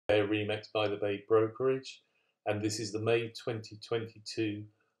Remax by the Bay brokerage, and this is the May 2022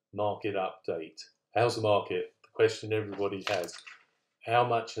 market update. How's the market? The question everybody has. How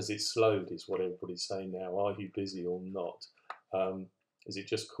much has it slowed is what everybody's saying now. Are you busy or not? Is it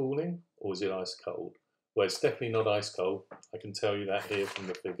just cooling or is it ice cold? Well, it's definitely not ice cold. I can tell you that here from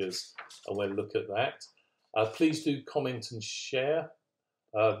the figures, and we'll look at that. Please do comment and share,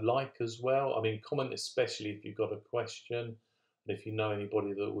 like as well. I mean, comment especially if you've got a question. And if you know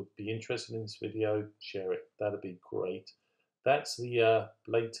anybody that would be interested in this video, share it. That'd be great. That's the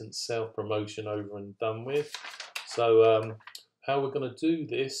blatant self-promotion over and done with. So how we're going to do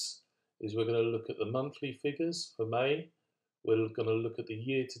this is we're going to look at the monthly figures for May. We're going to look at the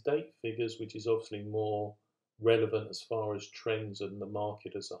year-to-date figures, which is obviously more relevant as far as trends and the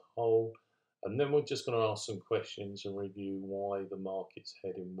market as a whole. And then we're just going to ask some questions and review why the market's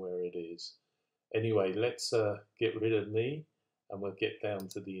heading where it is. Anyway, let's get rid of me and we'll get down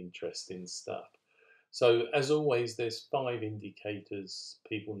to the interesting stuff. So as always, there's 5 indicators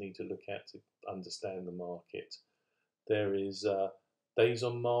people need to look at to understand the market. There is days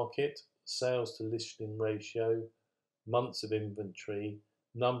on market, sales to listing ratio, months of inventory,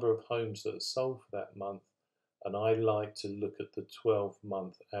 number of homes that are sold for that month, and I like to look at the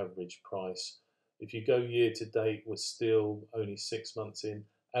 12-month average price. If you go year to date, we're still only 6 months in.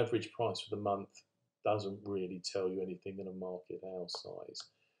 Average price for the month doesn't really tell you anything in a market our size.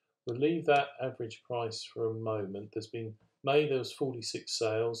 We'll leave that average price for a moment. May there was 46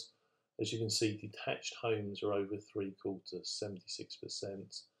 sales. As you can see, detached homes are over 3/4,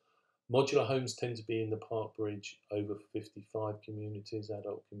 76%. Modular homes tend to be in the Park Bridge, over 55 communities,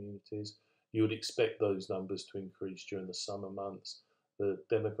 adult communities. You would expect those numbers to increase during the summer months. The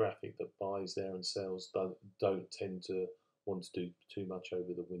demographic that buys there and sells don't tend to want to do too much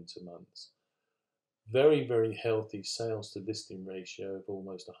over the winter months. Very, very healthy sales to listing ratio of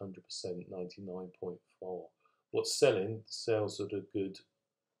almost 100%, 99.4. What's selling? Sales at a good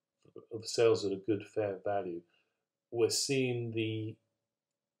fair value. We're seeing the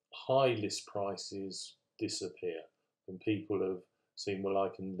high list prices disappear, and people have seen, well, I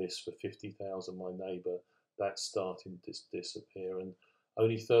can list for 50,000 my neighbour. That's starting to disappear, and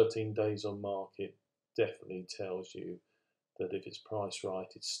only 13 days on market definitely tells you that if it's priced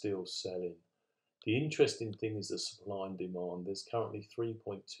right, it's still selling. The interesting thing is the supply and demand. There's currently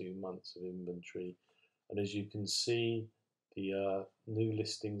 3.2 months of inventory, and as you can see, the new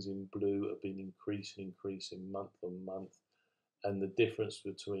listings in blue have been increasing month on month, and the difference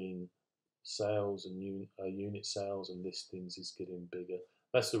between sales and unit sales and listings is getting bigger.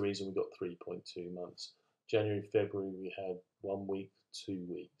 That's the reason we got 3.2 months. January, February, we had 1 week, 2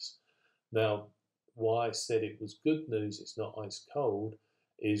 weeks. Now, why I said it was good news, it's not ice cold,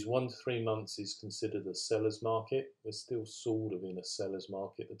 is 1 to 3 months is considered a seller's market. We're still sort of in a seller's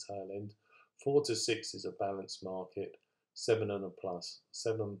market at the tail end. 4 to 6 is a balanced market. 7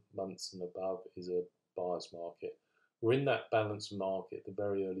 months and above is a buyer's market. We're in that balanced market at the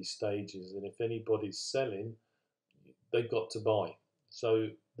very early stages, and if anybody's selling, they've got to buy.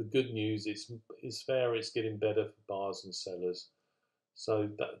 So the good news is fair, it's getting better for buyers and sellers. So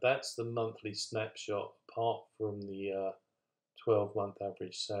that's the monthly snapshot, apart from the 12-month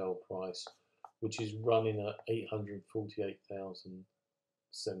average sale price, which is running at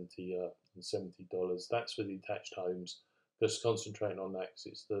 $848,070. That's for detached homes. Just concentrating on that because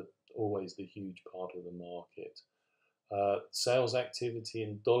it's always the huge part of the market. Sales activity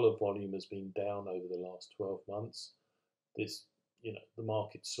and dollar volume has been down over the last 12 months. The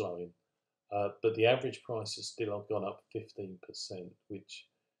market's slowing, but the average price has still gone up 15%, which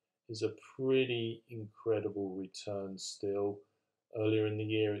is a pretty incredible return still. Earlier in the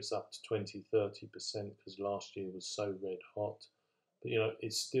year, it's up to 20–30% because last year was so red hot. But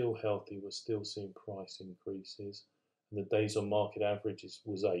it's still healthy. We're still seeing price increases, and the days on market average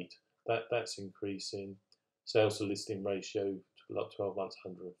was 8. That's increasing. Sales to listing ratio, 12 months,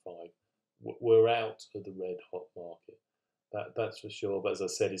 105. We're out of the red hot market. That's for sure. But as I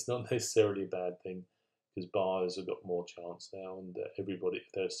said, it's not necessarily a bad thing because buyers have got more chance now, and everybody,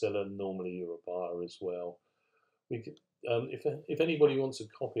 if they're a seller, normally you're a buyer as well. If anybody wants a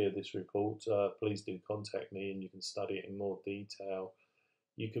copy of this report, please do contact me, and you can study it in more detail.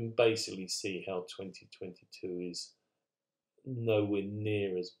 You can basically see how 2022 is nowhere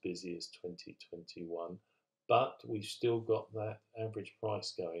near as busy as 2021. But we've still got that average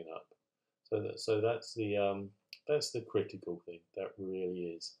price going up, so that's the critical thing. That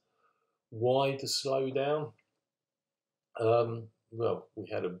really is. Why the slowdown? Well, we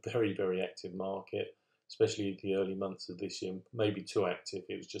had a very, very active market, especially the early months of this year. Maybe too active.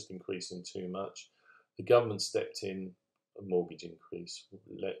 It was just increasing too much. The government stepped in mortgage increase,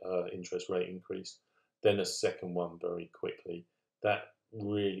 interest rate increase, then a second one very quickly. That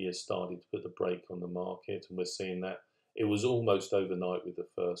really has started to put the brake on the market, and we're seeing that. It was almost overnight with the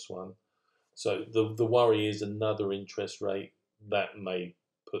first one. So the worry is another interest rate that may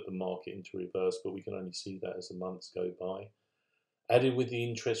put the market into reverse, but we can only see that as the months go by. Added with the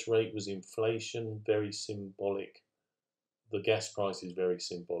interest rate was inflation, very symbolic. The gas price is very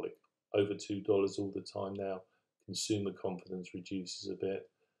symbolic, over $2 all the time now. Consumer confidence reduces a bit.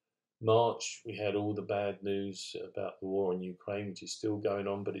 March, we had all the bad news about the war in Ukraine, which is still going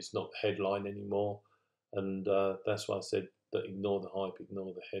on, but it's not the headline anymore. And that's why I said that ignore the hype,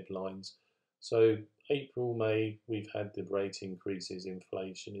 ignore the headlines. So April, May, we've had the rate increases,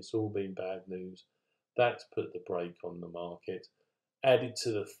 inflation. It's all been bad news. That's put the brake on the market. Added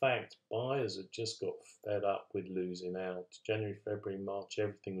to the fact buyers had just got fed up with losing out. January, February, March,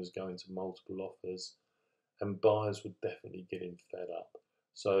 everything was going to multiple offers, and buyers were definitely getting fed up.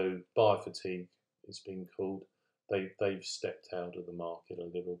 So buyer fatigue, it's been called. They've stepped out of the market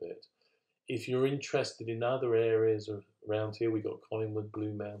a little bit. If you're interested in other areas around here, we've got Collingwood,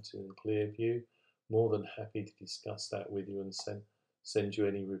 Blue Mountain and Clearview. More than happy to discuss that with you and send you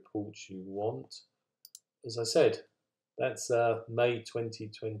any reports you want. As I said, that's May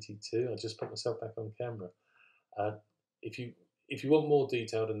 2022. I just put myself back on camera. If you want more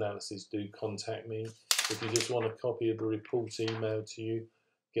detailed analysis, do contact me. If you just want a copy of the report emailed to you,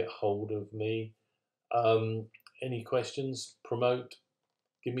 get hold of me. Any questions, promote,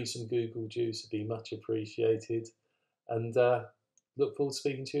 give me some Google juice, it'd be much appreciated. And look forward to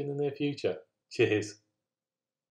speaking to you in the near future. Cheers.